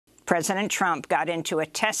President Trump got into a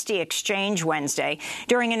testy exchange Wednesday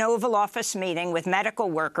during an Oval Office meeting with medical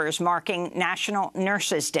workers marking National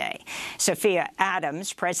Nurses Day. Sophia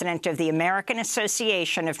Adams, president of the American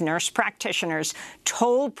Association of Nurse Practitioners,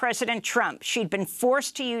 told President Trump she'd been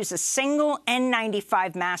forced to use a single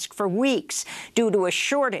N95 mask for weeks due to a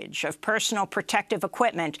shortage of personal protective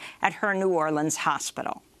equipment at her New Orleans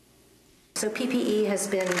hospital. So PPE has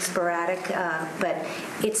been sporadic, but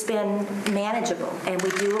it's been manageable, and we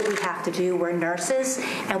do what we have to do. We're nurses,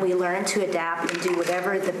 and we learn to adapt and do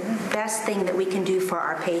whatever the best thing that we can do for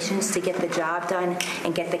our patients to get the job done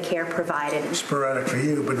and get the care provided. Sporadic for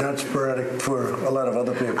you, but not sporadic for a lot of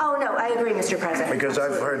other people. Oh, no, I agree, Mr. President. Because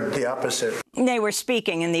I've heard the opposite. They were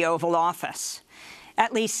speaking in the Oval Office.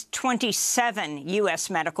 At least 27 U.S.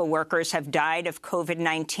 medical workers have died of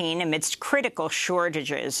COVID-19 amidst critical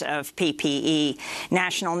shortages of PPE.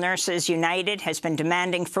 National Nurses United has been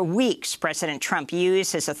demanding for weeks President Trump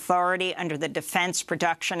use his authority under the Defense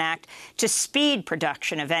Production Act to speed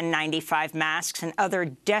production of N95 masks and other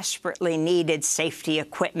desperately needed safety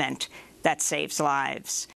equipment that saves lives.